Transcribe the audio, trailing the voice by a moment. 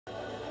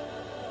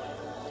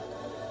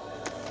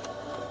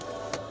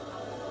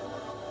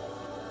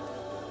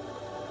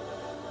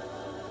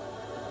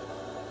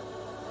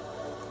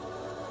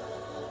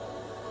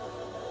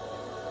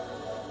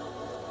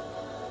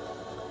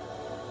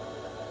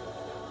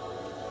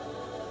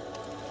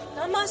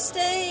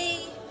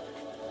Namaste.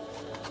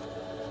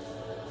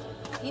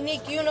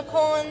 Unique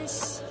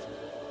unicorns.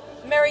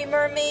 Merry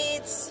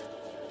mermaids.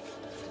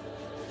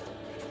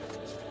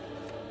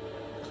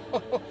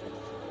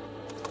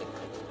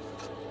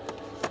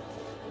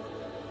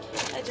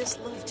 I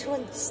just love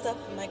doing this stuff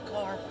in my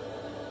car.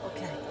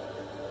 Okay.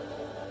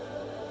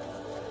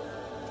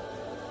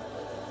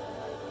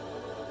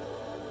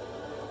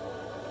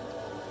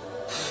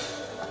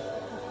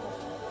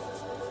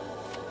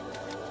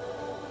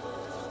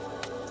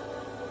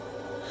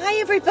 Hi,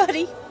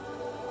 everybody.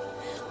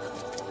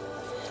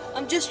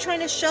 I'm just trying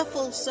to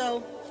shuffle,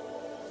 so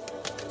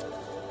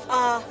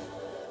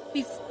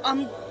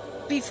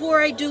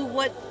before I do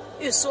what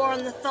you saw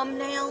on the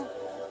thumbnail.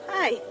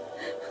 Hi.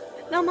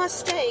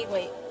 Namaste.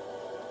 Wait.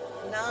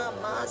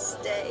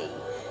 Namaste.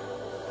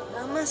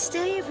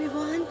 Namaste,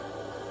 everyone.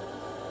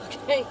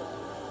 Okay.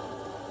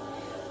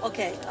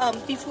 Okay.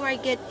 Before I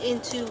get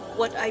into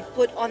what I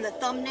put on the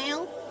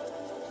thumbnail,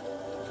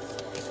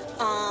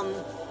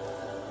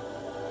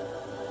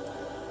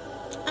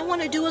 I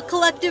want to do a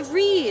collective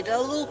read, a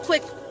little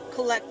quick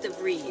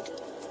collective read,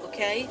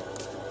 okay?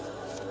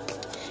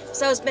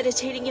 So I was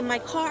meditating in my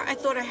car. I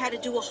thought I had to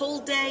do a whole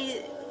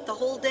day, the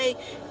whole day.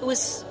 It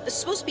was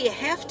supposed to be a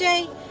half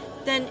day,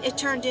 then it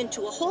turned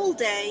into a whole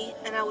day,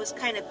 and I was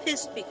kind of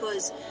pissed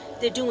because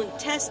they're doing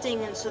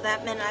testing, and so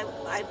that meant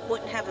I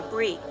wouldn't have a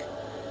break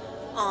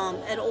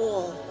at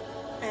all.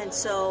 And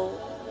so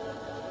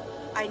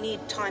I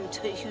need time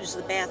to use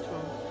the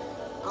bathroom.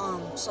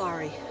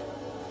 Sorry.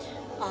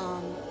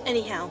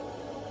 Anyhow,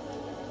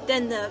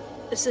 then the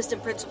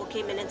assistant principal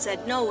came in and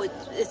said, no,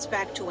 it's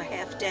back to a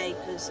half day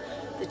because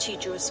the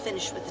teacher was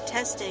finished with the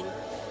testing.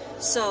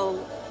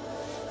 So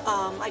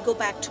I go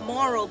back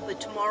tomorrow, but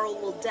tomorrow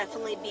will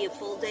definitely be a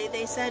full day,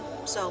 they said.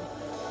 So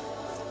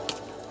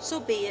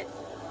be it.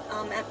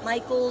 At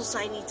Michael's,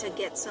 I need to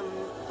get some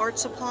art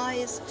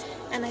supplies,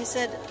 and I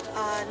said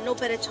no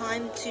better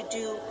time to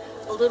do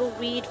a little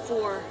read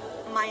for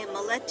Maya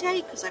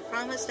Milette, because I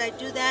promised I'd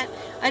do that.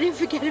 I didn't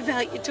forget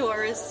about you,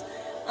 Taurus.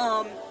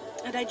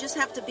 And I just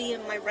have to be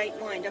in my right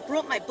mind. I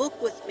brought my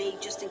book with me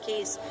just in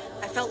case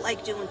I felt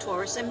like doing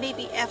Taurus. And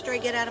maybe after I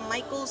get out of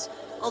Michael's,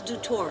 I'll do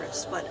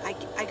Taurus. But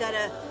I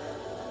gotta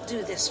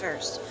do this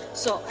first.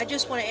 So I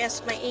just want to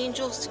ask my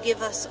angels to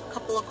give us a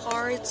couple of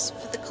cards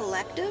for the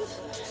collective.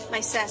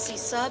 My sassy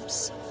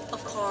subs, a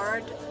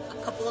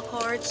couple of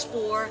cards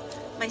for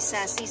my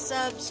sassy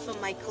subs, for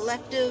my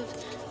collective.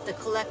 The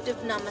collective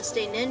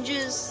Namaste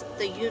Ninjas,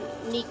 the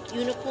unique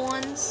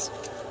unicorns,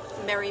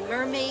 Merry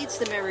Mermaids,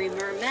 the Merry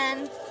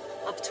Mermen,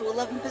 up to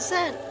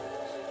 11%,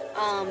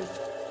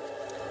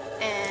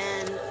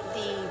 and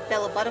the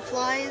Bella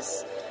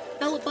Butterflies.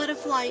 Bella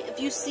Butterfly,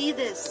 if you see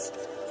this,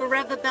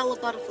 forever Bella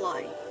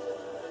Butterfly.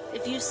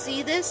 If you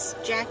see this,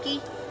 Jackie,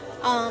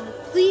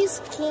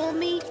 please call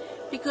me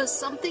because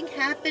something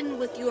happened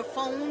with your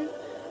phone.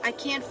 I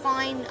can't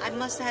find, I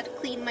must have had to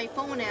clean my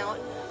phone out,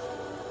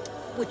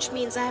 which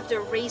means I have to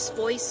erase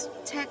voice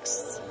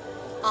texts.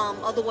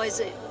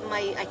 Otherwise,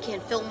 I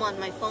can't film on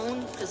my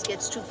phone because it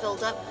gets too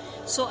filled up.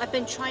 So I've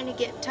been trying to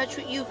get in touch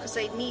with you because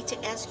I need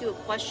to ask you a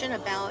question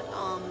about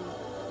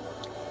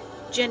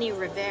Jenny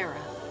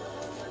Rivera.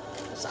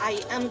 So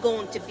I am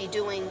going to be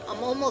doing,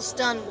 I'm almost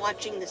done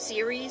watching the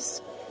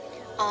series,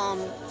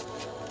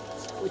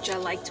 which I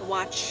like to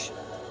watch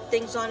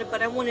things on it,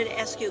 but I wanted to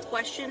ask you a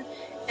question.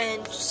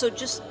 And so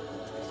just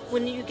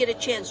when you get a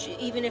chance,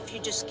 even if you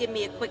just give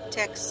me a quick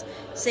text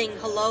saying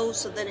hello,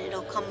 so then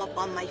it'll come up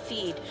on my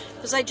feed.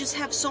 Because I just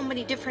have so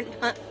many different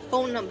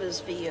phone numbers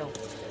for you.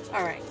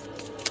 All right.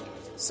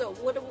 So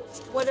what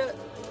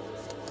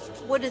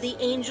are the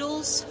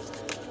angels'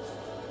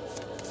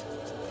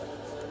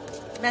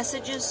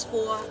 messages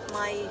for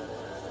my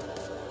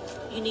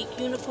unique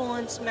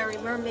unicorns, Merry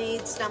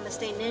Mermaids,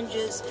 Namaste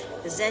Ninjas,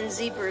 the Zen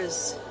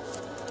Zebras?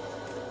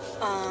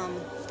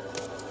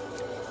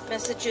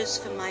 Messages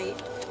for my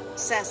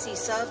sassy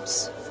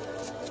subs,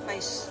 my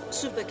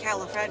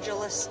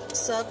supercalifragilistic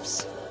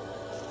subs.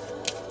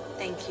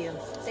 Thank you.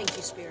 Thank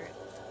you, Spirit.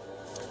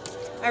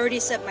 I already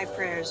said my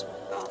prayers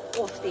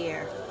off the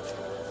air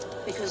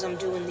because I'm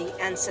doing the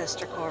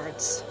ancestor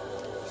cards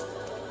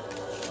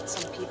that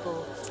some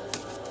people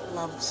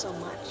love so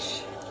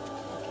much.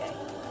 Okay.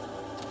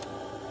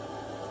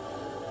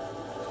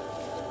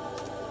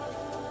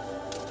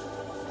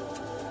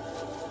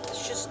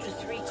 Let's just do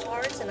 3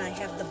 cards and I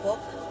have the book.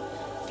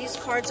 These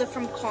cards are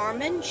from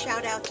Carmen.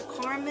 Shout out to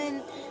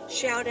Carmen.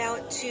 Shout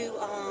out to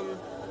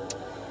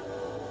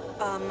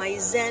my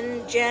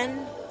Zen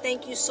Jen.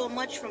 Thank you so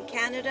much from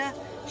Canada.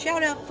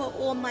 Shout out for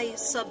all my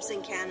subs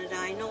in Canada.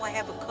 I know I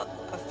have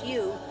a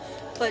few,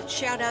 but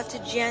shout out to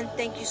Jen.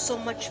 Thank you so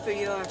much for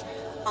your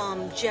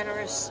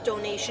generous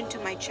donation to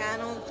my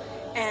channel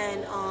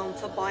and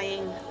for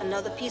buying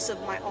another piece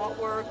of my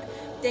artwork.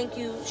 Thank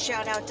you.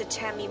 Shout out to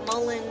Tammy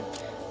Mullen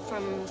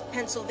from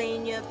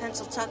Pennsylvania,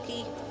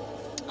 Pennsylvania.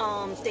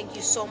 Thank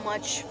you so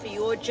much for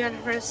your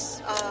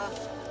generous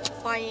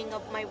buying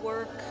of my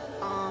work,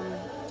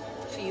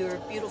 for your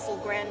beautiful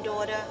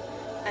granddaughter,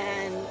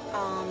 and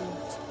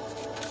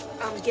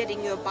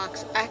getting your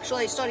box.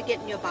 Actually, I started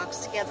getting your box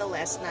together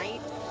last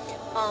night.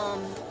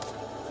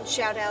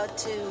 Shout out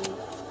to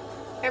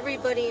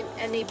everybody and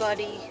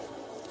anybody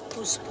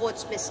who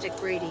supports Mystic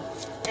Grady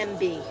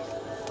MB,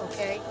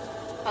 okay?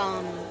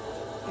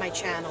 My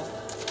channel.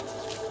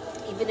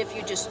 Even if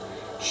you just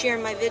share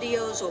my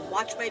videos or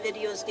watch my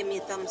videos, give me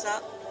a thumbs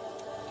up,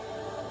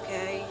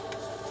 okay?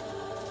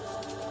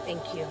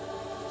 Thank you.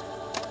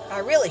 I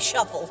really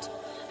shuffled.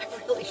 I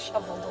really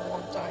shuffled a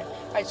long time.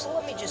 All right, so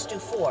let me just do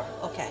 4.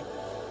 Okay,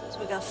 so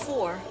we got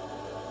 4.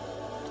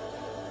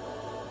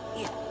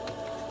 Yeah.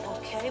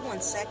 Okay, one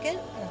second.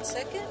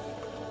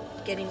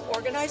 Getting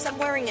organized. I'm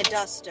wearing a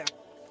duster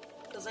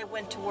because I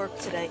went to work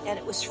today and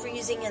it was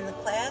freezing in the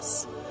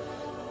class.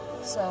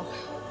 So,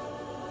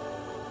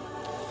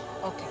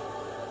 okay.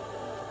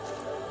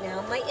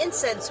 Now my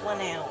incense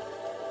went out.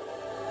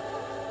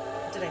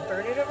 Did I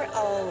burn it over?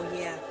 Oh,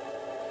 yeah.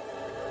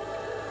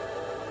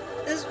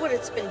 This is what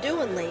it's been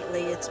doing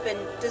lately. It's been...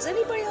 Does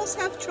anybody else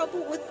have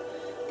trouble with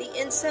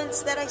the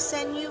incense that I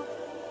send you?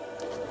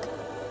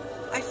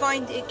 I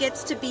find it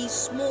gets to be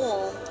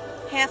small,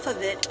 half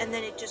of it, and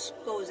then it just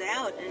goes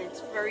out, and it's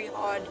very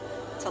hard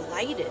to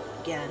light it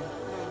again.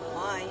 I don't know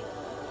why.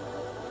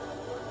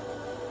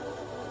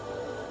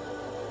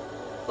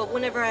 But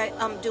whenever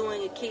I'm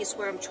doing a case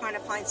where I'm trying to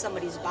find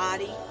somebody's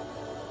body,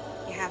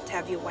 you have to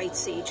have your white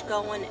sage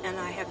going, and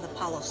I have the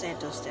Palo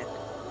Santo stick.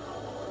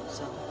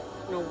 So,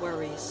 no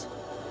worries.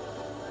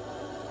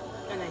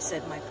 And I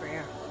said my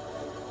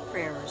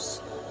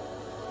prayers.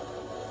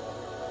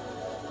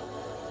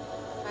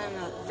 I don't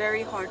know,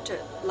 very hard to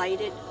light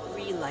it,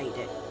 relight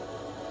it.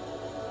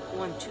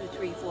 1, 2,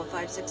 3, 4,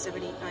 5, 6,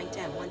 7, 8, 9,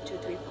 10. 1, 2,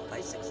 3, 4,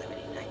 5, 6, 7,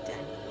 8, 9, 10.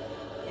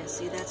 Yeah,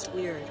 see, that's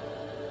weird.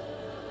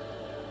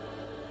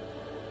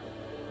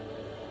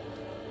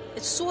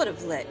 It's sort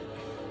of lit.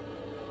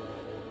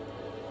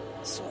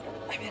 Sort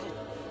of. I better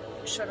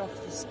shut off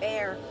this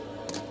air.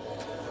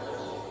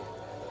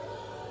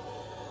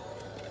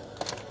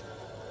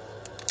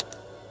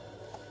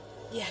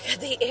 Yeah, I got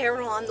the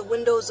air on, the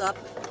windows up.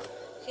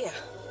 Yeah.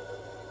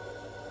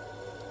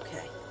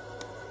 Okay.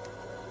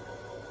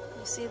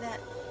 You see that?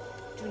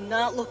 Do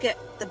not look at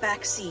the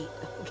back seat.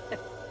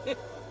 Okay.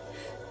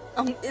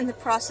 I'm in the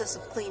process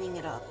of cleaning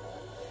it up.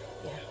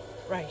 Yeah,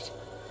 right.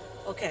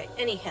 Okay,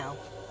 anyhow.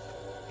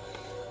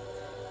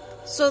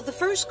 So the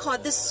first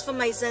card, this is for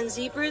my Zen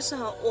Zebras,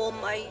 all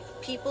my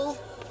people,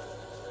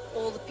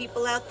 all the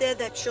people out there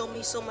that show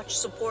me so much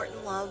support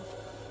and love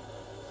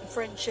and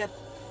friendship.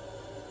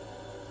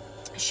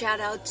 Shout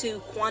out to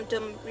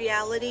Quantum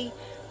Reality,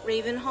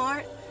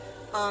 Ravenheart.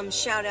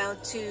 Shout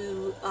out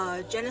to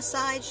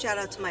Genocide. Shout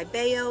out to my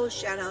Bayo.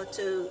 Shout out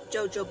to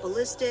Jojo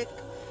Ballistic.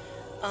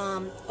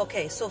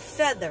 Okay, so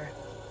Feather.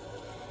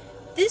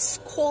 This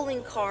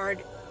calling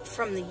card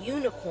from the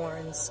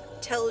unicorns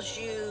tells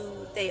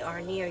you they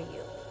are near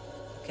you.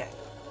 Okay.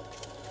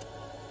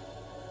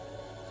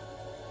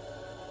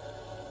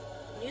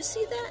 Can you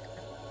see that?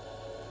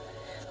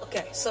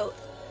 Okay, so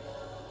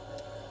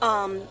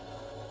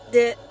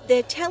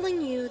they're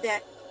telling you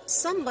that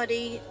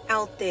somebody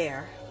out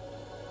there,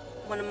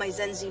 one of my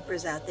Zen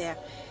Zebras out there,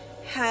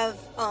 have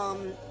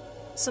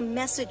some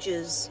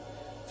messages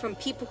from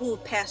people who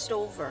have passed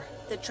over.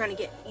 They're trying to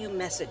get you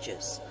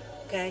messages,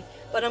 okay?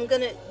 But I'm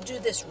going to do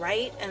this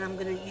right, and I'm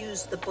going to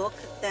use the book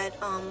that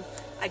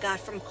I got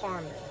from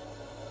Carmen.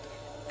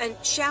 And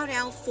shout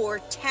out for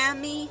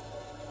Tammy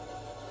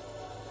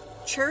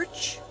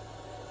Church,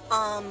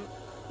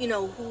 you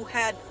know, who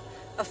had,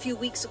 a few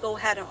weeks ago,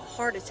 had a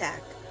heart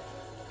attack.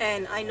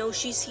 And I know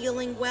she's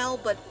healing well,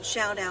 but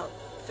shout out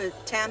for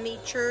Tammy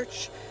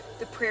Church.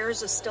 The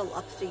prayers are still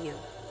up for you,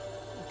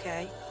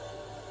 okay?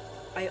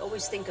 I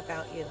always think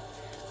about you.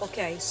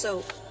 Okay,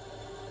 so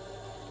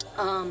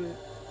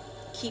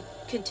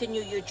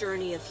continue your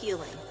journey of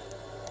healing.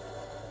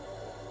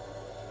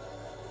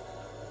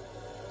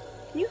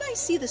 Can you guys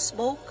see the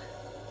smoke?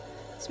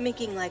 It's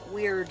making like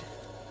weird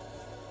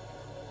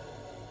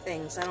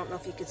things. I don't know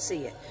if you could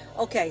see it.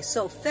 Okay,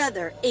 so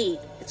Feather 8.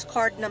 It's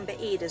card number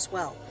 8 as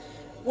well.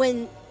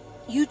 When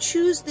you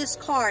choose this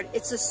card,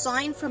 it's a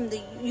sign from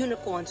the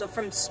unicorns or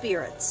from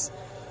spirits,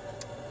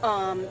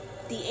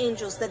 the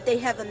angels, that they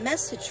have a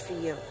message for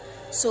you.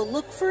 So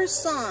look for a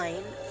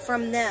sign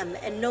from them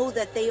and know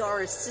that they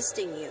are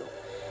assisting you.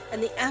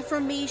 And the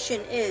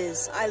affirmation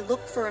is, I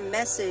look for a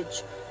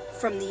message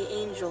from the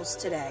angels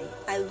today.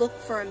 I look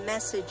for a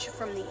message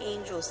from the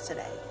angels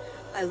today.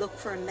 I look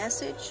for a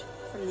message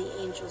from the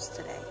angels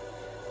today.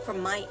 From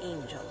my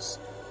angels,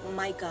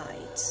 my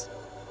guides.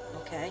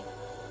 Okay?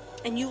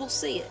 And you will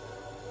see it.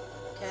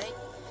 Okay?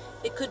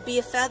 It could be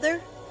a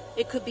feather.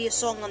 It could be a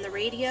song on the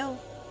radio.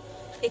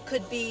 It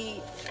could be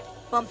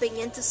bumping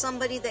into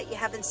somebody that you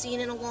haven't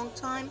seen in a long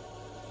time,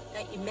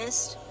 that you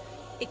missed.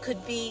 It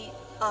could be,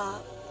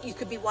 you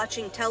could be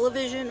watching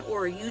television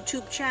or a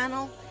YouTube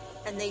channel,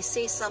 and they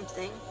say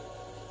something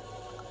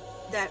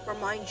that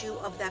reminds you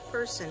of that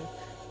person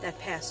that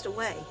passed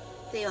away.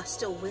 They are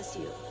still with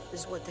you,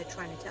 is what they're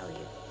trying to tell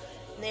you.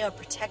 And they are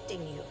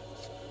protecting you.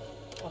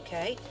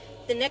 Okay?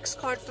 The next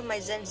card for my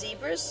Zen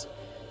Zebras,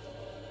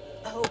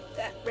 I hope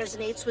that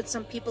resonates with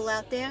some people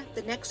out there.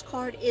 The next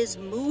card is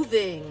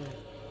moving.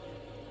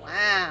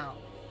 Wow.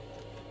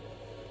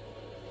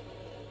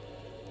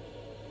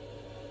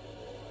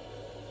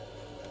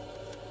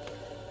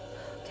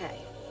 Okay,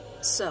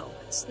 so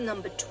it's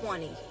number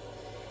 20.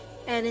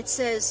 And it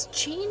says,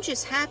 change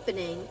is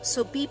happening,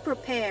 so be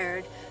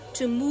prepared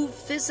to move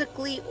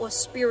physically or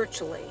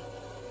spiritually.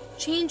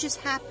 Change is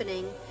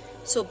happening,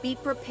 so be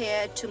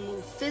prepared to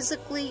move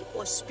physically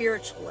or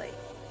spiritually.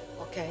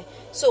 Okay,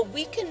 so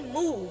we can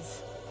move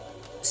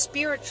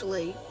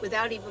spiritually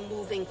without even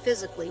moving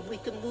physically. We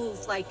can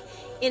move like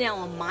in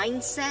our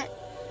mindset,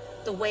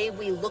 the way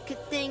we look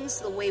at things,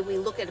 the way we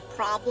look at a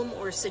problem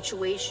or a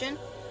situation,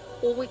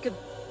 or we could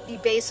be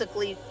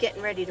basically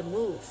getting ready to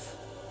move.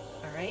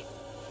 All right,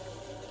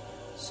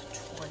 so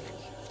 20.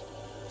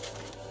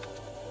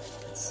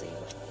 Let's see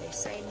what they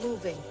say.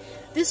 Moving.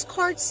 This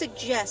card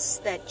suggests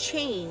that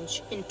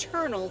change,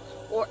 internal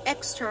or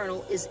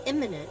external, is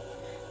imminent.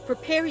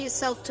 Prepare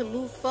yourself to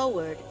move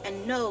forward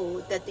and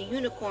know that the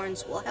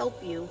unicorns will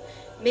help you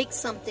make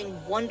something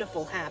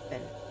wonderful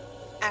happen.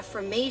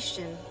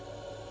 Affirmation: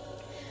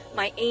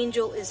 my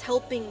angel is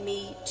helping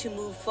me to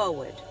move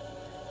forward.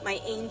 My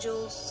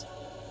angels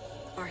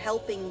are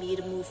helping me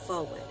to move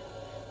forward.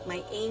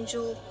 My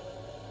angel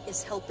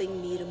is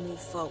helping me to move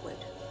forward.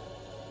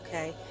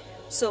 Okay?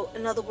 So,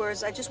 in other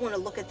words, I just want to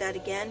look at that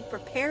again.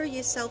 Prepare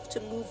yourself to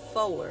move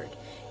forward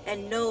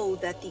and know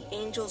that the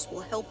angels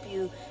will help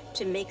you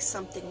to make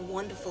something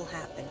wonderful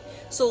happen.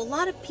 So a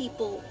lot of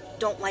people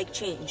don't like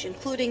change,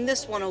 including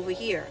this one over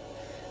here.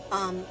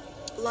 A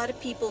lot of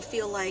people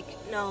feel like,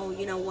 no,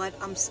 you know what,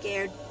 I'm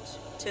scared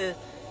to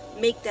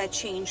make that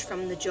change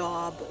from the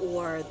job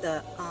or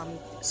the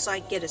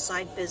get a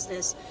side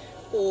business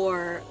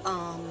or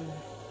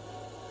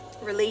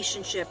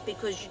relationship,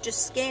 because you're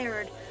just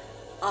scared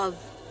of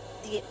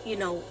the, you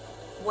know,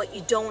 what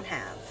you don't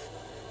have.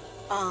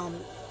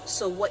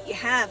 So what you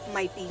have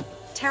might be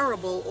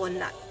terrible or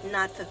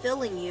not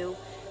fulfilling you,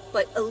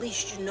 but at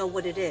least you know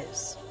what it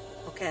is.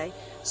 Okay?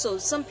 So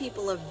some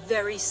people are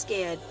very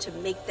scared to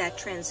make that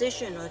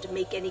transition or to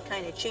make any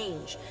kind of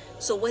change.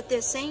 So what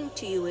they're saying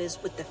to you is,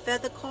 with the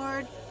feather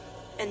card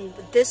and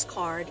with this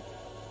card,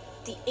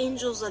 the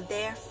angels are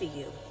there for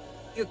you.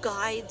 Your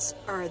guides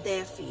are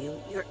there for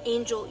you. Your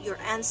angel, your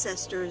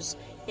ancestors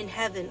in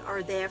heaven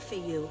are there for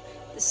you.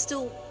 They're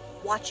still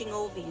watching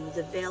over you.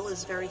 The veil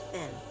is very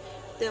thin.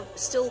 They're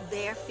still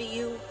there for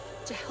you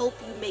to help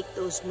you make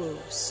those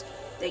moves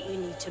that you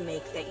need to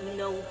make, that you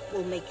know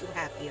will make you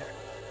happier.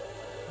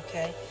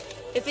 Okay?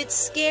 If it's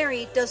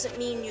scary, it doesn't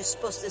mean you're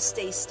supposed to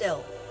stay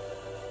still.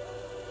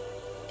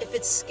 If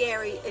it's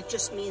scary, it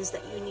just means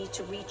that you need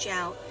to reach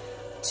out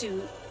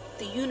to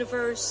the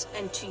universe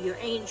and to your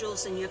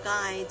angels and your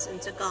guides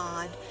and to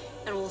God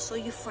and also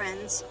your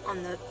friends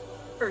on the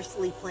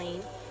earthly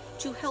plane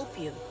to help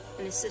you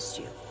and assist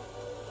you.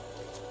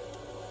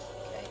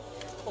 Okay,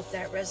 hope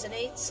that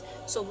resonates.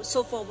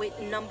 So far,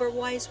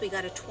 number-wise, we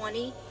got a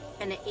 20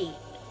 and an 8.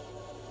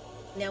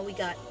 Now we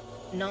got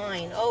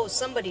 9. Oh,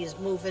 somebody is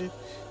moving.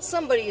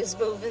 Somebody is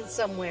moving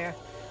somewhere.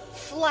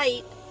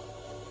 Flight.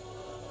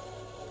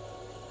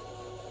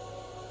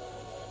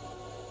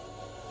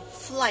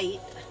 Flight.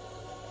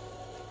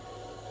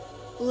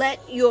 Let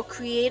your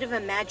creative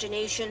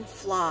imagination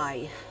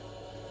fly.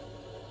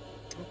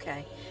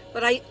 Okay.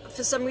 But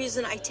for some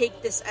reason, I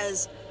take this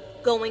as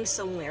going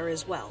somewhere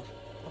as well.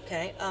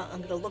 Okay. I'm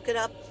going to look it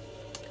up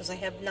because I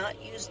have not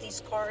used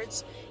these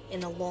cards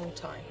in a long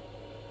time.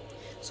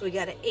 So we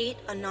got an 8,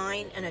 a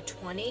 9, and a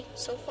 20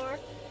 so far.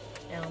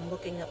 Now I'm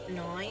looking up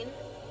 9.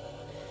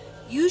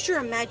 Use your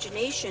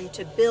imagination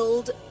to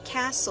build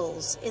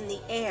castles in the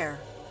air.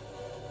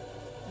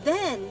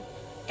 Then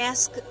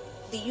ask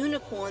the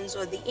unicorns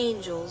or the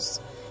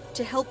angels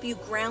to help you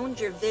ground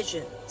your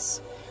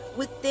visions.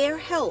 With their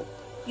help,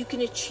 you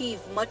can achieve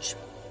much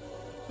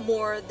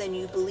more than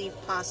you believe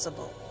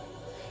possible.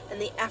 And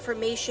the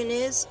affirmation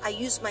is, I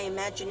use my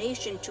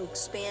imagination to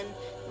expand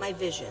my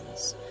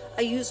visions.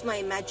 I use my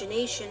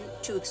imagination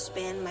to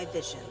expand my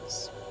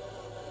visions.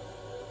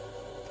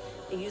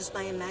 I use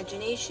my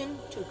imagination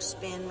to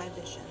expand my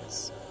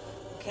visions.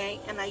 Okay?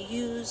 And I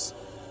use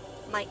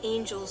my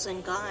angels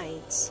and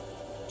guides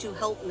to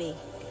help me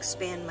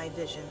expand my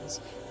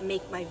visions,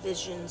 make my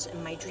visions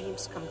and my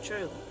dreams come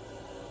true.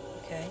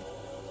 Okay?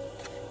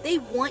 They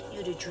want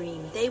you to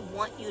dream. They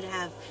want you to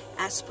have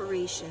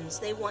aspirations.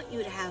 They want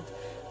you to have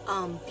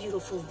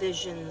beautiful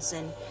visions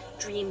and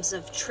dreams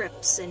of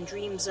trips and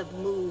dreams of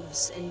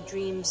moves and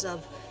dreams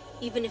of,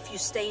 even if you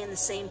stay in the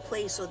same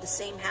place or the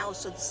same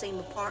house or the same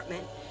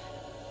apartment,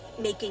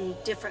 making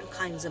different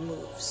kinds of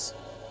moves.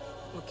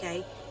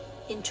 Okay?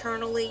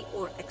 Internally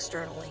or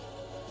externally.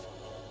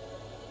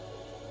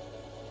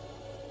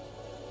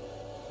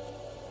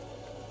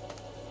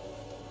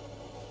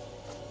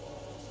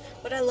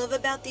 What I love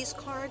about these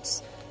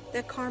cards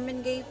that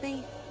Carmen gave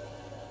me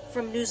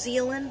from New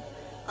Zealand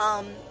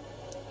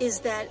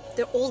is that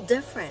they're all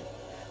different.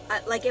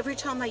 Like every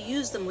time I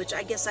use them, which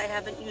I guess I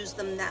haven't used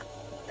them that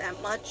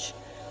much,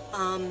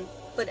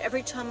 but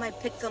every time I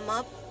pick them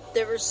up,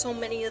 there are so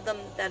many of them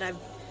that I've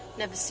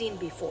never seen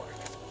before.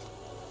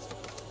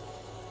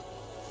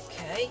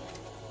 Okay,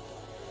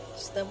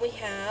 so then we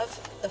have,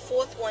 the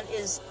fourth one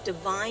is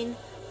Divine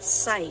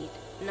Sight,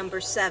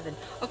 number 7.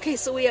 Okay,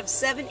 so we have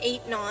 7,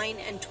 8, 9,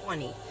 and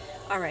 20.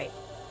 All right,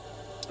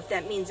 if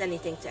that means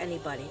anything to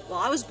anybody. Well,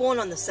 I was born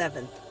on the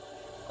 7th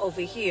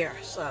over here,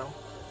 so.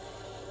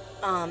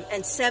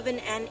 And 7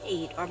 and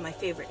 8 are my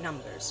favorite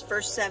numbers.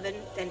 First 7,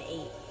 then 8.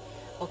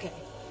 Okay,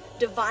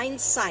 Divine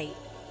Sight.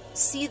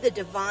 See the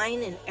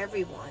divine in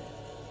everyone.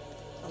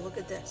 Now look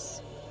at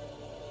this.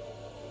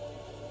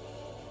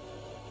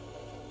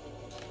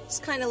 It's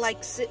kind of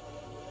like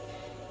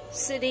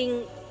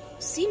sitting,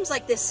 seems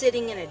like they're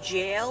sitting in a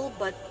jail,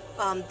 but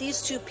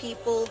these two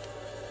people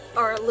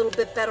are a little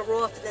bit better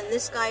off than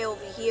this guy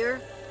over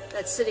here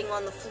that's sitting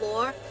on the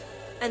floor.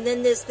 And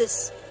then there's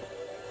this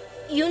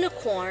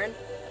unicorn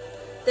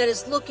that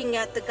is looking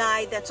at the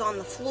guy that's on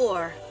the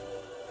floor,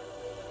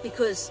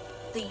 because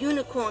the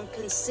unicorn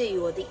can see,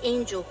 or the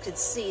angel could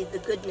see, the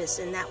goodness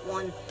in that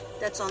one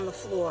that's on the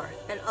floor,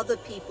 and other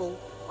people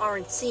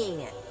aren't seeing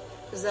it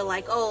because they're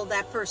like, oh,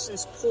 that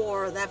person's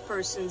poor, or that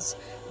person's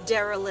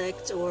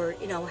derelict, or,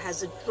 you know,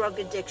 has a drug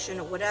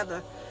addiction or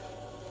whatever.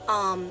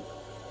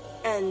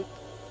 And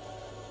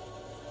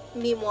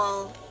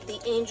meanwhile, the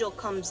angel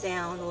comes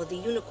down, or the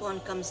unicorn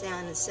comes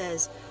down and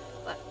says,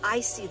 but I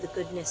see the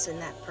goodness in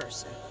that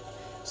person.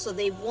 So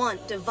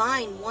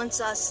divine wants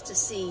us to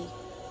see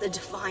the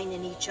divine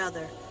in each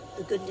other,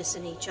 the goodness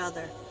in each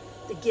other,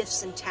 the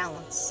gifts and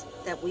talents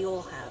that we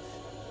all have.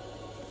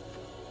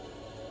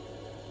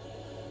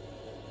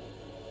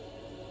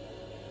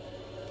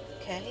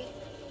 Okay,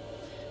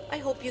 I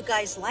hope you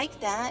guys like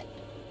that.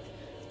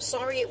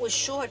 Sorry it was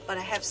short, but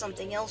I have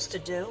something else to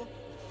do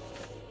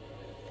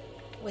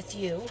with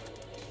you.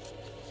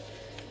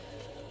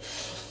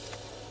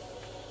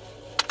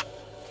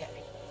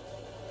 Okay,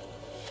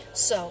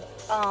 so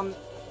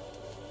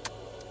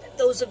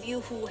those of you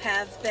who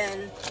have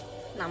been,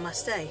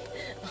 namaste,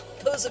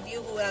 those of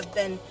you who have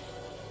been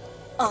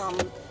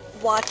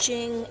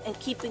watching and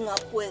keeping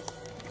up with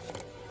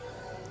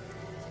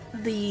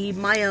the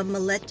Maya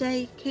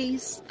Milette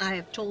case, I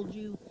have told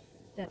you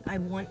that I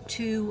want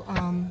to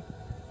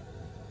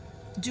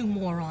do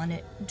more on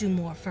it, do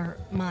more for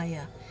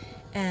Maya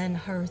and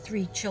her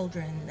 3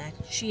 children, that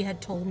she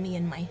had told me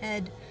in my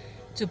head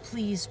to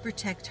please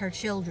protect her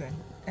children.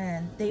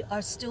 And they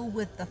are still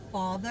with the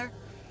father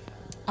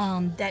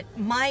that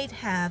might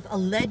have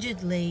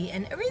allegedly,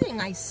 and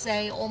everything I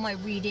say, all my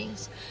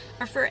readings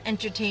are for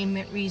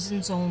entertainment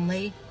reasons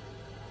only.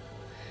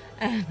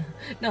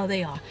 No,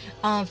 they are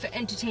for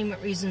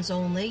entertainment reasons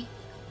only,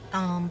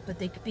 but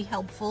they could be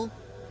helpful.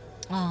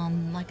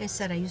 Like I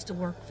said, I used to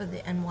work for the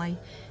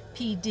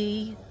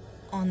NYPD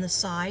on the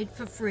side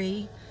for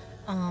free,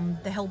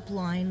 the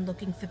helpline,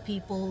 looking for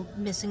people,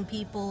 missing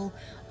people,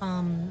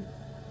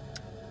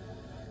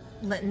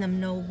 letting them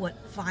know what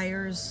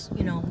fires,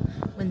 you know,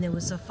 when there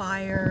was a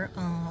fire,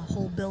 a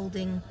whole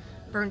building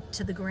burnt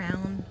to the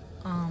ground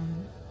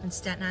in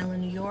Staten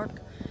Island, New York.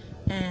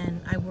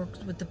 And I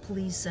worked with the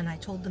police, and I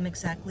told them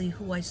exactly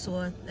who I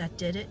saw that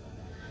did it.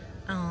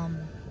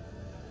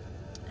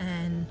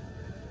 And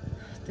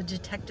the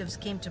detectives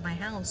came to my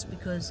house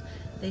because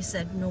they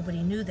said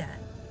nobody knew that.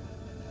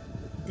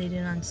 They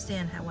didn't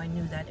understand how I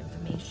knew that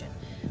information.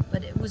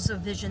 But it was a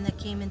vision that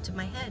came into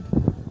my head.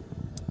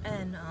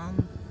 And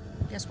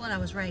guess what? I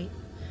was right.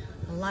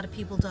 A lot of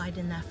people died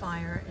in that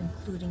fire,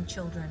 including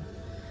children.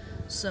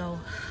 So,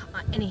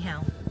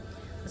 anyhow,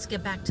 let's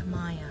get back to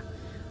Maya.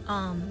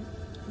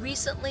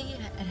 Recently,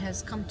 it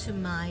has come to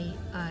my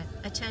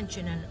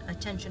attention, and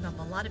attention of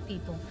a lot of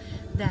people,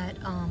 that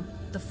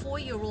the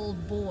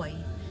 4-year-old boy,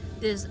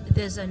 there's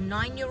a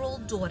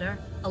 9-year-old daughter,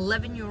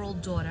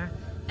 11-year-old daughter,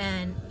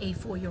 and a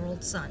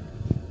 4-year-old son.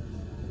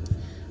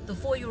 The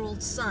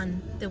 4-year-old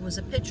son, there was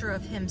a picture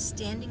of him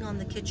standing on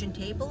the kitchen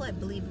table, I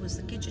believe it was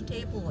the kitchen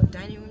table or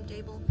dining room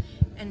table,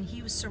 and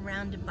he was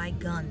surrounded by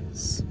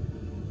guns,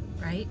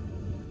 right?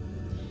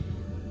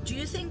 Do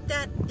you think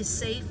that is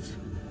safe?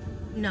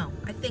 No,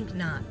 I think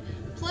not.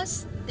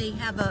 Plus, they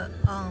have what's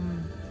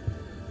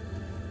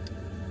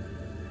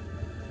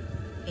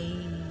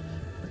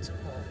it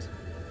called?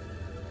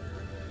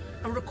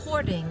 A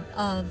recording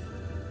of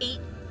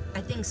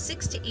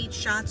 6 to 8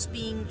 shots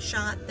being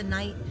shot the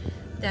night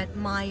that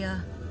Maya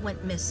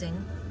went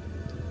missing.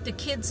 The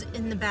kids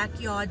in the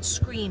backyard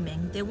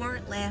screaming. They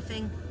weren't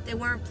laughing. They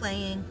weren't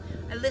playing.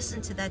 I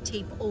listened to that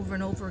tape over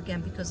and over again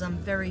because I'm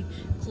very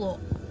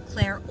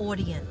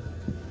clairaudient.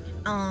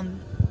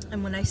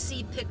 And when I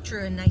see picture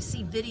and I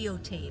see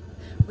videotape,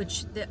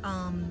 which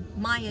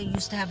Maya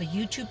used to have a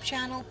YouTube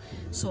channel,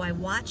 so I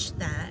watched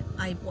that.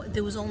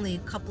 There was only a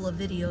couple of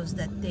videos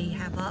that they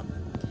have up,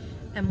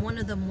 and one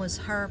of them was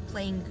her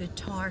playing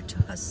guitar to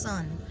her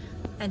son,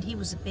 and he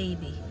was a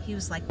baby. He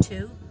was like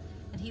 2,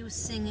 and he was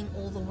singing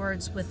all the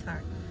words with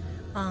her.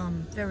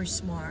 Very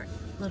smart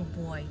little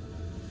boy.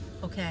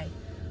 Okay,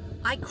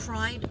 I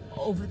cried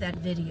over that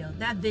video.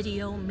 That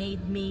video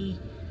made me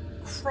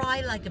cry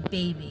like a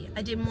baby.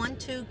 I didn't want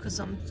to because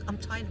I'm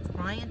tired of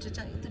crying, to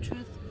tell you the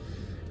truth.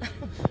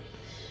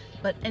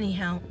 But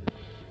anyhow,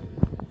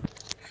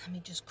 let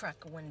me just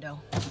crack a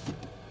window.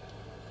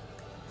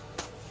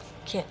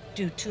 Can't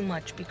do too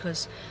much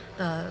because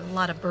a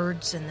lot of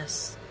birds in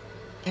this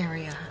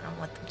area. I don't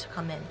want them to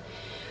come in.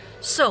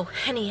 So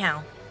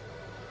anyhow,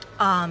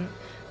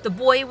 the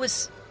boy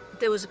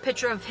there was a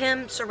picture of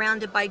him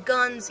surrounded by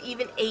guns,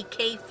 even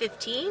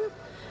AK-15.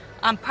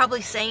 I'm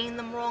probably saying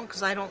them wrong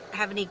because I don't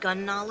have any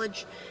gun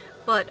knowledge,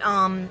 but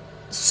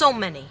so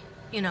many,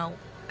 you know.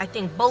 I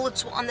think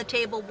bullets were on the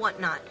table,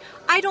 whatnot.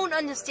 I don't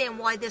understand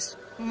why this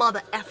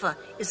mother effer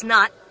is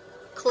not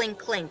clink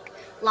clink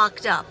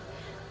locked up.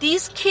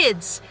 These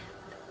kids,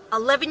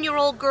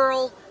 11-year-old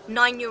girl,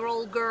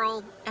 9-year-old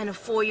girl, and a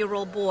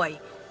 4-year-old boy,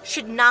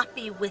 should not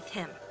be with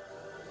him,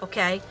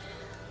 okay?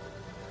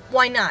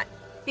 Why not?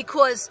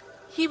 Because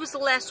he was the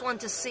last one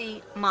to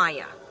see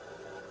Maya,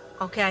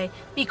 okay?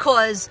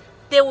 Because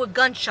there were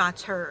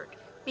gunshots heard.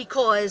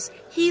 Because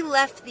he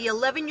left the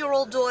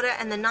 11-year-old daughter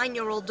and the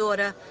 9-year-old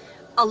daughter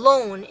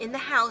alone in the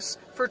house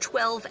for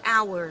 12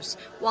 hours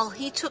while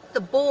he took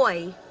the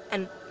boy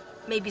and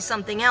maybe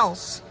something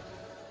else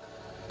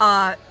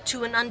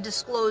to an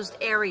undisclosed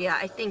area,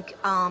 I think,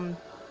 and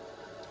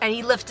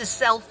he left his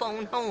cell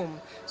phone home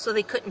so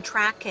they couldn't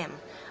track him.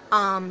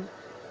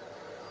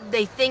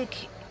 They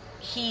think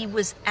he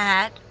was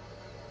at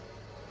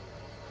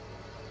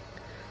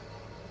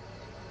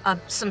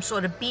some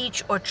sort of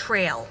beach or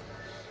trail.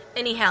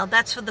 Anyhow,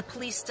 that's for the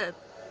police to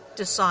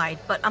decide.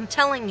 But I'm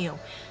telling you,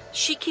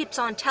 she keeps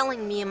on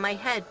telling me in my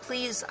head,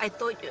 please, I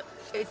thought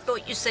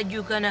you said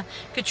you were gonna,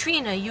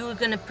 Katrina, you were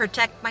gonna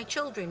protect my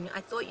children.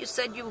 I thought you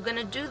said you were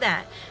gonna do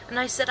that. And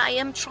I said, I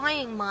am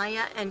trying,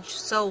 Maya. And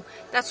so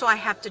that's why I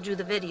have to do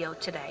the video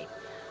today.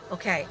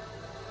 Okay.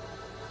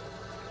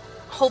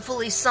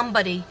 Hopefully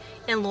somebody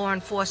in law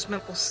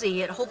enforcement will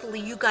see it. Hopefully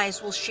you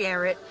guys will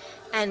share it.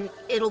 And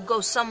it'll go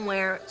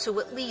somewhere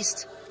to at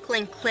least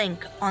clink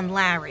clink on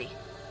Larry.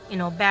 You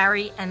know,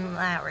 Barry and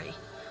Larry.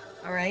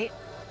 All right?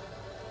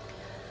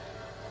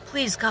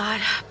 Please, God,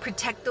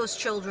 protect those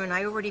children.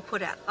 I already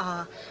put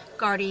a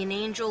guardian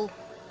angel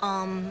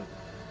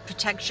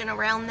protection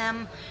around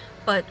them.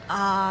 But,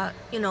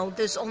 you know,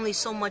 there's only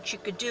so much you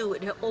could do.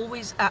 It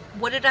always,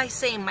 what did I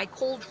say? My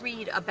cold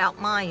read about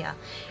Maya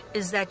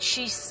is that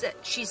she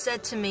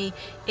said to me,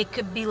 it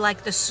could be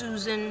like the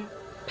Susan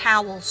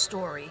Powell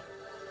story.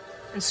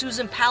 And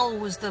Susan Powell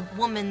was the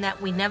woman that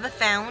we never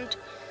found.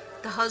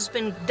 The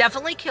husband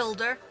definitely killed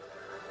her.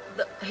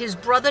 His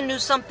brother knew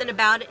something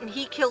about it, and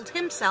he killed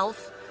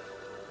himself.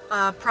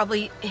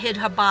 Probably hid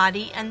her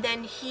body, and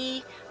then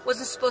he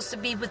wasn't supposed to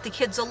be with the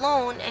kids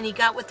alone, and he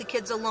got with the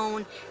kids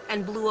alone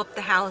and blew up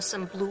the house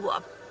and blew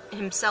up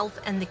himself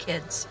and the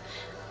kids.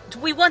 Do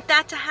we want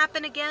that to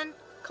happen again?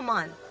 Come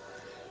on.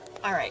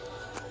 All right.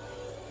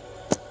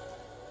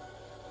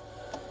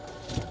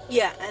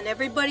 Yeah, and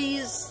everybody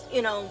is,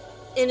 you know,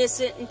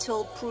 innocent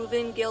until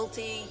proven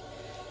guilty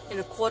in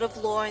a court of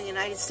law in the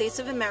United States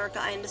of America.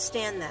 I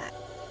understand that.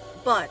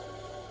 But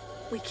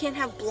we can't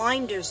have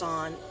blinders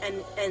on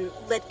and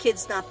let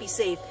kids not be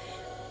safe.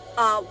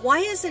 Why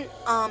hasn't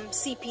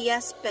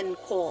CPS been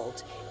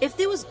called? If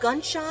there was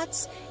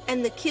gunshots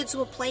and the kids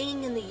were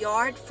playing in the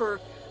yard for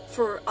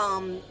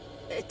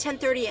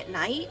 10:30 at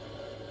night,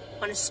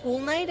 on a school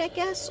night, I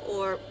guess,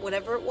 or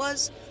whatever it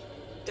was,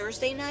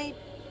 Thursday night,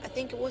 I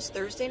think it was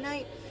Thursday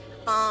night.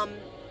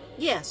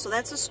 Yeah, so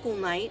that's a school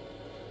night.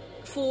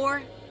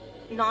 4,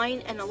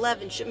 9, and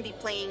 11 shouldn't be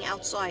playing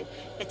outside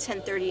at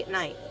 10:30 at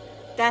night.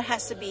 That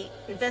has to be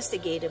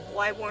investigated.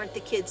 Why weren't the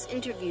kids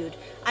interviewed?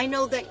 I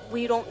know that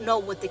we don't know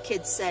what the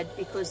kids said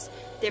because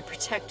they're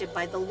protected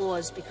by the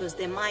laws because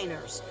they're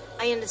minors.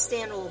 I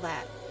understand all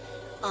that.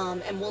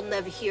 And we'll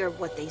never hear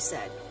what they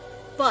said.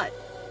 But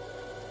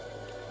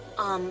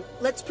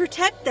let's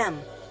protect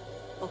them,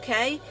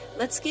 okay?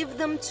 Let's give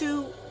them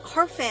to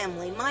her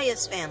family,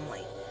 Maya's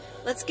family.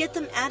 Let's get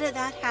them out of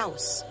that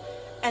house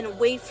and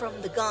away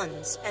from the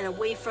guns and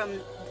away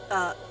from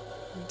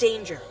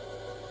danger,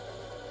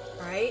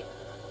 all right?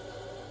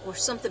 Or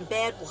something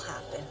bad will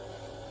happen.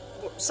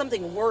 Or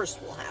something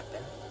worse will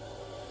happen.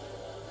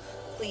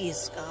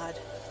 Please, God.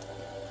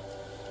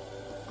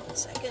 1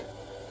 second.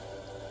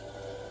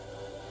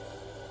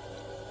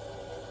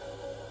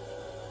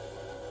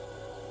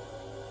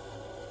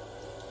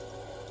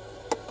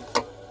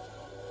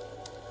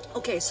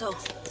 Okay, so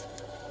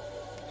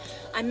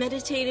I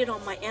meditated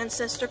on my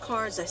ancestor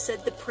cards. I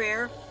said the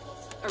prayer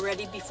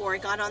already before I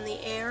got on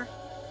the air.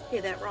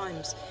 Hey, that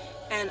rhymes.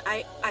 And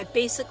I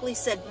basically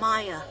said,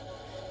 Maya,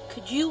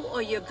 could you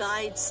or your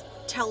guides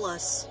tell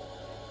us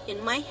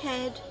in my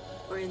head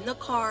or in the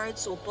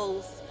cards or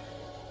both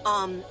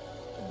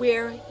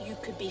where you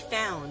could be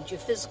found,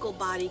 your physical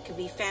body could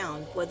be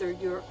found, whether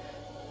you're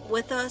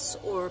with us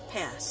or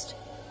past,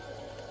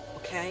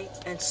 okay?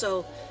 And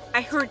so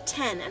I heard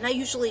 10, and I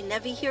usually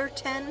never hear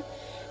 10,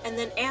 and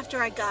then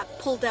after I got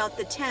pulled out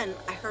the 10,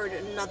 I heard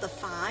another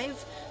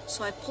 5,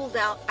 so I pulled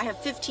out, I have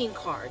 15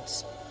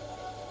 cards.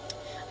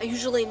 I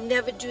usually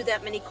never do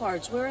that many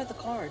cards. Where are the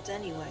cards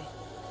anyway?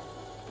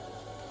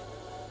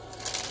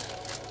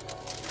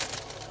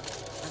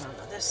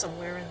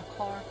 somewhere in the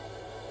car.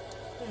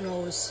 Who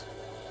knows?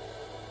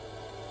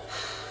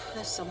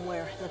 They're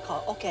somewhere in the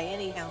car. Okay,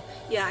 anyhow.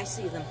 Yeah, I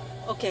see them.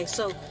 Okay,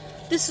 so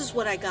this is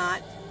what I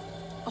got.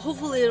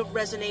 Hopefully it'll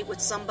resonate with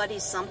somebody,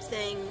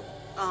 something.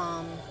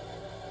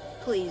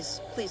 Please,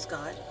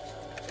 God.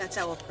 That's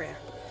our prayer.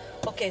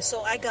 Okay,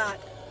 so I got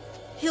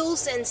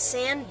hills and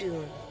sand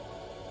dune.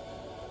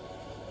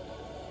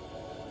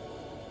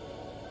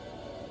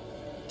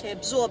 Okay,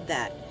 absorb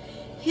that.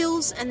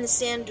 Hills and the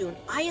sand dune.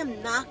 I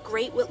am not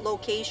great with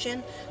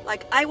location.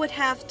 Like, I would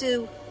have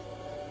to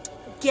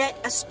get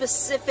a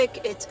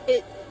specific,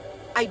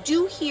 I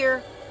do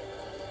hear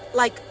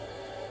like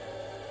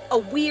a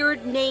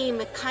weird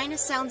name. It kind of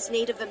sounds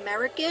Native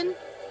American.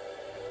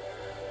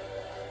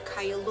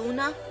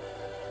 Kayaluna.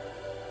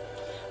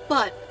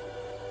 But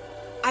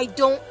I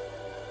don't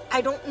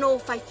know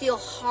if I feel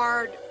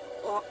hard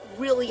or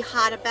really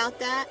hot about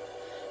that.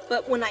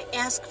 But when I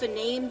ask for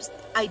names,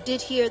 I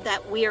did hear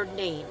that weird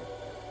name.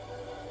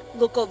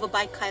 Look over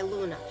by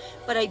Kailuna.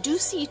 But I do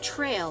see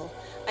trail.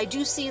 I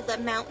do see the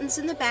mountains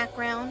in the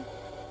background.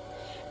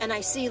 And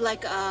I see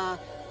like a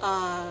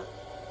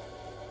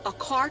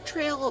car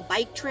trail, a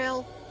bike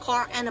trail,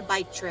 car and a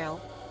bike trail.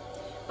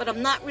 But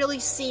I'm not really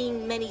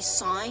seeing many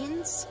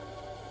signs.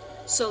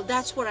 So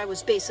that's what I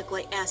was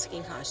basically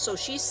asking her. So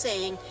she's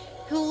saying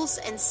hills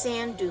and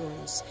sand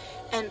dunes.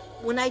 And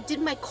when I did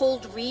my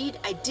cold read,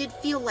 I did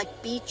feel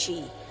like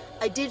beachy.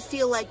 I did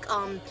feel like,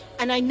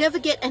 and I never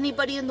get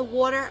anybody in the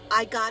water.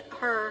 I got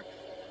her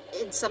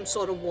in some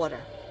sort of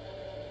water.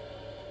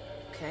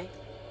 Okay.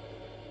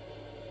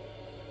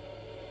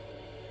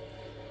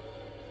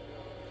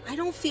 I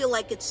don't feel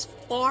like it's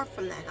far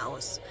from the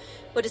house,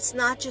 but it's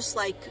not just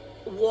like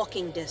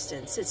walking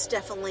distance. It's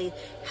definitely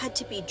had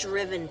to be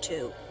driven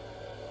to.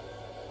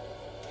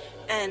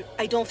 And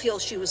I don't feel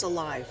she was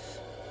alive.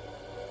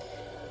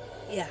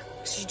 Yeah,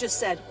 she just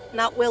said,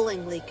 not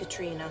willingly,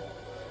 Katrina.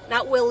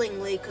 Not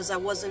willingly, because I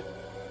wasn't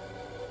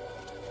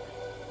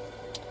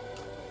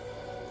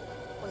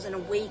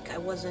awake. I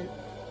wasn't.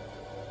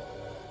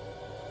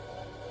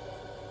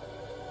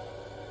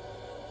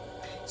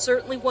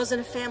 Certainly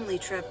wasn't a family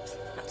trip.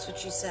 That's what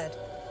she said.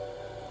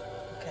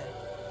 Okay.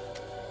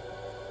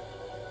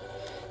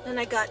 Then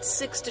I got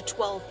 6 to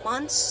 12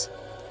 months.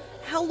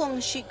 How long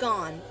has she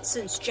gone?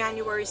 Since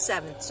January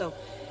 7th. So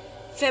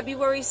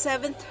February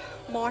 7th,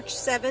 March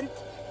 7th,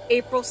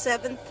 April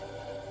 7th,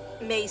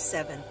 May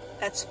 7th.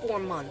 That's 4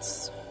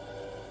 months.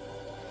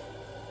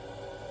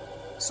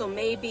 So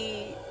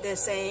maybe they're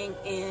saying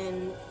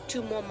in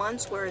 2 more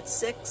months where it's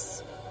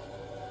 6.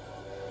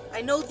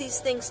 I know these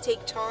things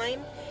take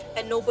time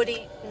and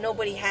nobody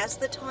has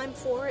the time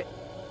for it.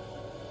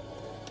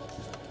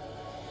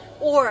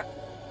 Or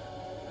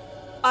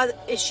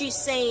is she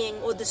saying,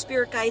 or the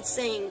spirit guide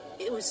saying,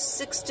 it was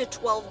 6 to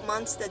 12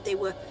 months that they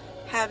were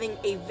having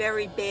a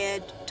very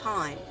bad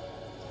time?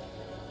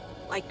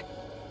 Like,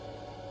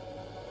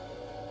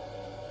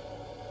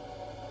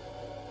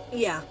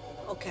 yeah,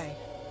 okay.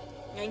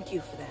 Thank you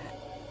for that.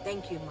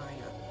 Thank you,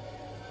 Maya.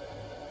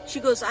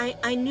 She goes,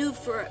 I knew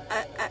for,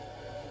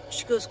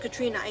 she goes,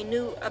 Katrina, I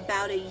knew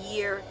about a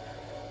year,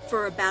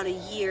 for about a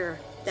year,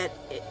 that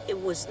it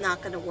was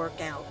not going to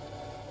work out.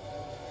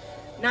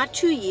 Not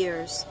 2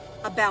 years,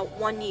 about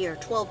 1 year,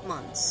 12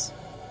 months.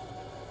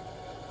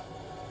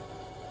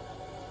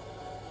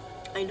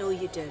 I know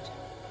you did.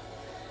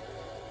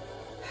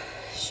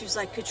 She was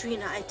like,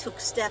 Katrina, I took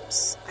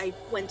steps. I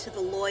went to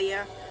the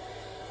lawyer.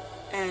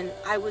 And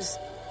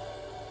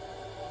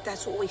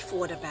that's what we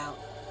fought about.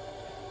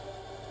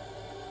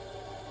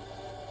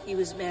 He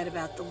was mad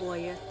about the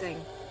lawyer thing.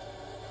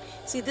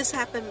 See, this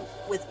happened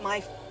with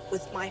my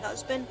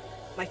husband,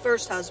 my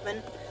first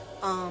husband.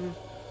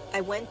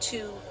 I went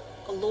to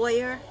a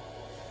lawyer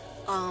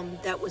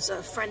that was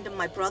a friend of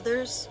my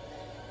brother's,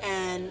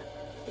 and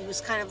he was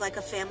kind of like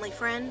a family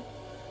friend.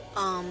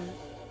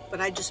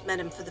 But I just met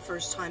him for the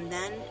first time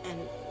then,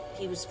 and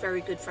he was very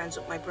good friends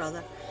with my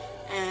brother.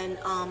 And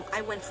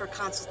I went for a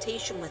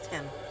consultation with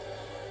him.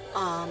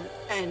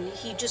 And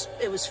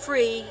it was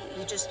free.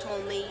 He just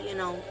told me, you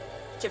know,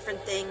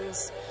 different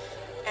things.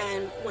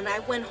 And when I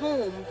went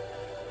home,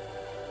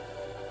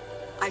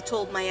 I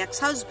told my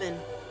ex-husband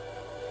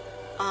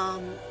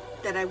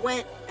that I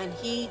went, and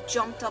he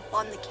jumped up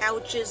on the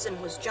couches and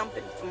was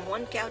jumping from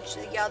one couch to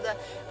the other.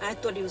 And I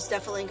thought he was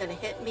definitely going to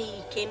hit me.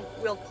 He came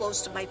real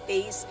close to my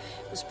face,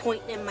 was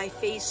pointing in my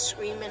face,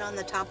 screaming on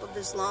the top of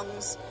his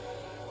lungs.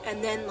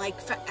 And then,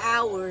 like, for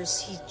hours,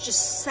 he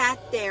just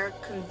sat there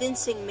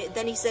convincing me.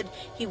 Then he said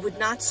he would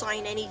not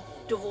sign any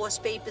divorce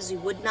papers. He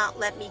would not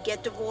let me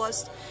get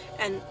divorced.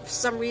 And for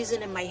some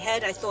reason in my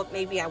head, I thought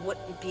maybe I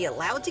wouldn't be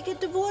allowed to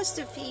get divorced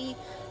if he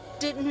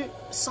didn't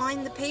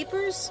sign the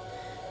papers.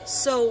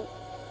 So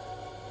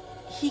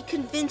he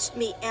convinced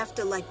me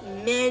after, like,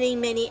 many,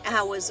 many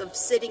hours of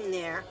sitting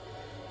there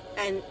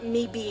and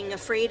me being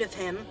afraid of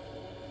him,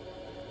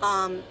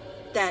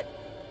 that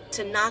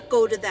to not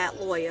go to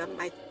that lawyer,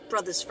 my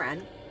brother's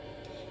friend,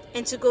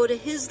 and to go to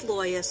his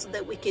lawyer so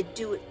that we could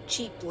do it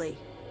cheaply.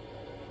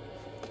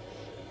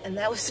 And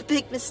that was a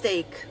big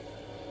mistake.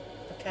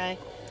 Okay?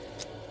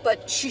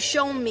 But she's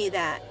shown me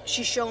that.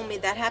 She showed me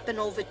that happened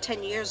over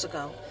 10 years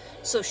ago.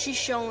 So she's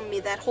showing me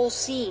that whole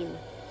scene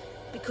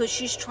because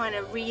she's trying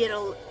to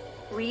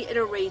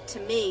reiterate to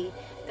me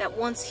that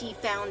once he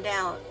found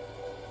out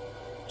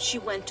she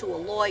went to a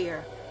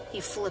lawyer,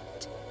 he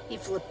flipped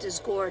his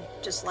gourd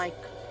just like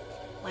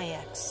my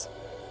ex.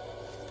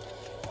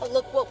 Oh,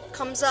 look what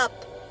comes up.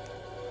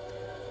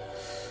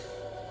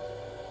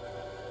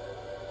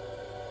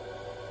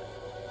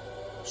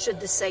 Should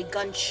this say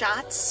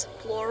gunshots,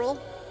 plural?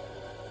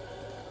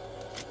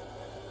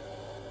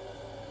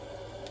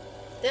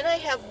 Then I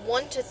have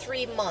 1 to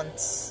 3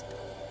 months.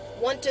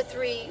 1 to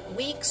 3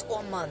 weeks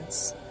or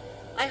months.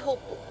 I hope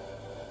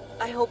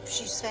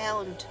she's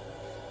found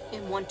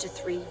in 1 to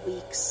 3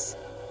 weeks.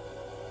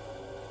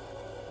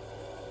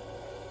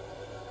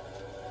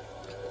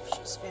 I hope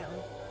she's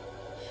found.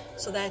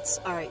 So that's,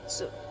 alright,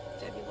 so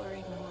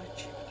February,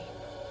 March,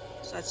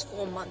 April. So that's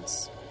 4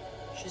 months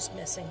she's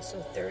missing.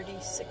 So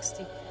 30,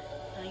 60,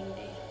 90,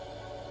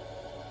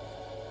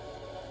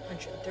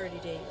 130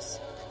 days.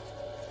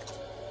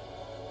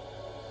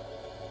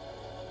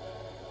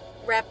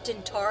 Wrapped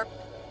in tarp.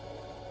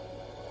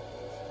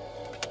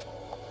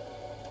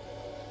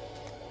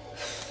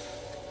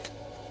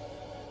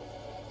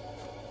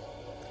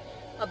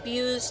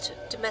 Abused,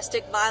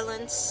 domestic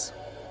violence.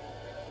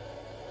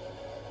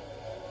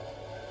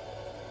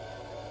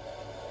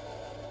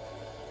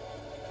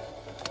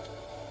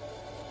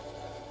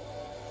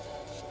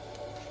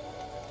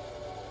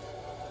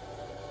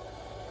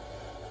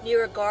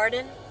 Near a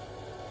garden.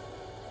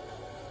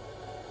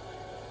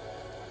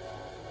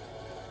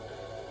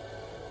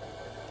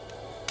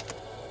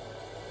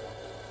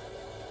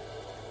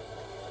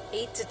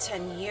 Eight to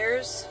 10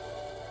 years.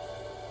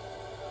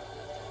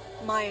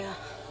 Maya,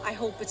 I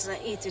hope it's not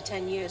 8 to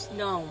 10 years.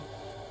 No.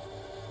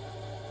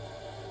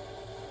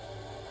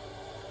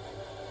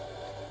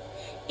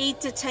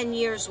 8 to 10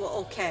 years were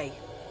okay.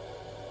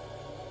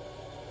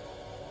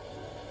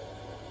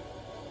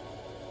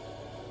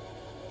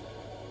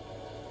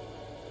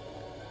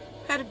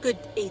 Had a good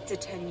 8 to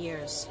 10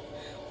 years.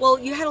 Well,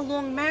 you had a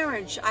long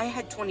marriage. I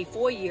had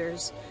 24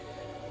 years.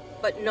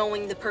 But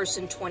knowing the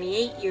person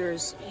 28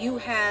 years, you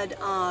had,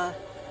 I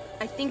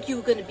think you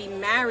were going to be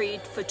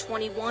married for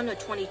 21 or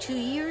 22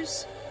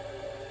 years.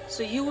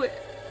 So you were,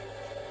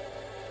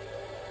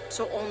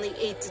 so only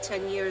 8 to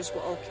 10 years were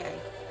okay.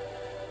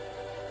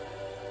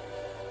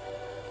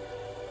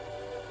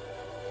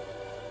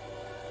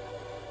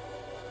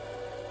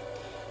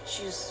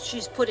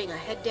 She's putting her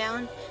head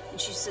down, and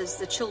she says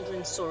the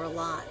children saw a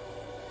lot.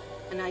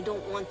 And I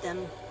don't want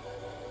them.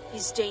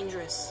 He's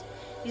dangerous.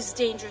 He's a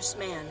dangerous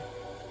man.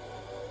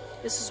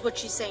 This is what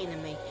she's saying to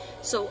me.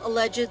 So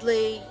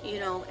allegedly, you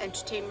know,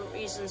 entertainment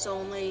reasons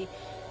only.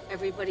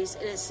 Everybody's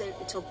innocent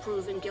until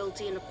proven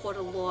guilty in a court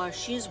of law.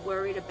 She's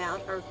worried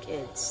about her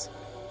kids.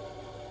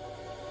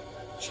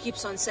 She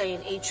keeps on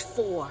saying age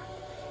 4,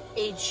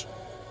 age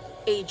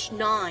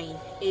 9,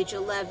 age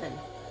 11.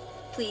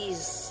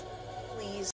 Please, please.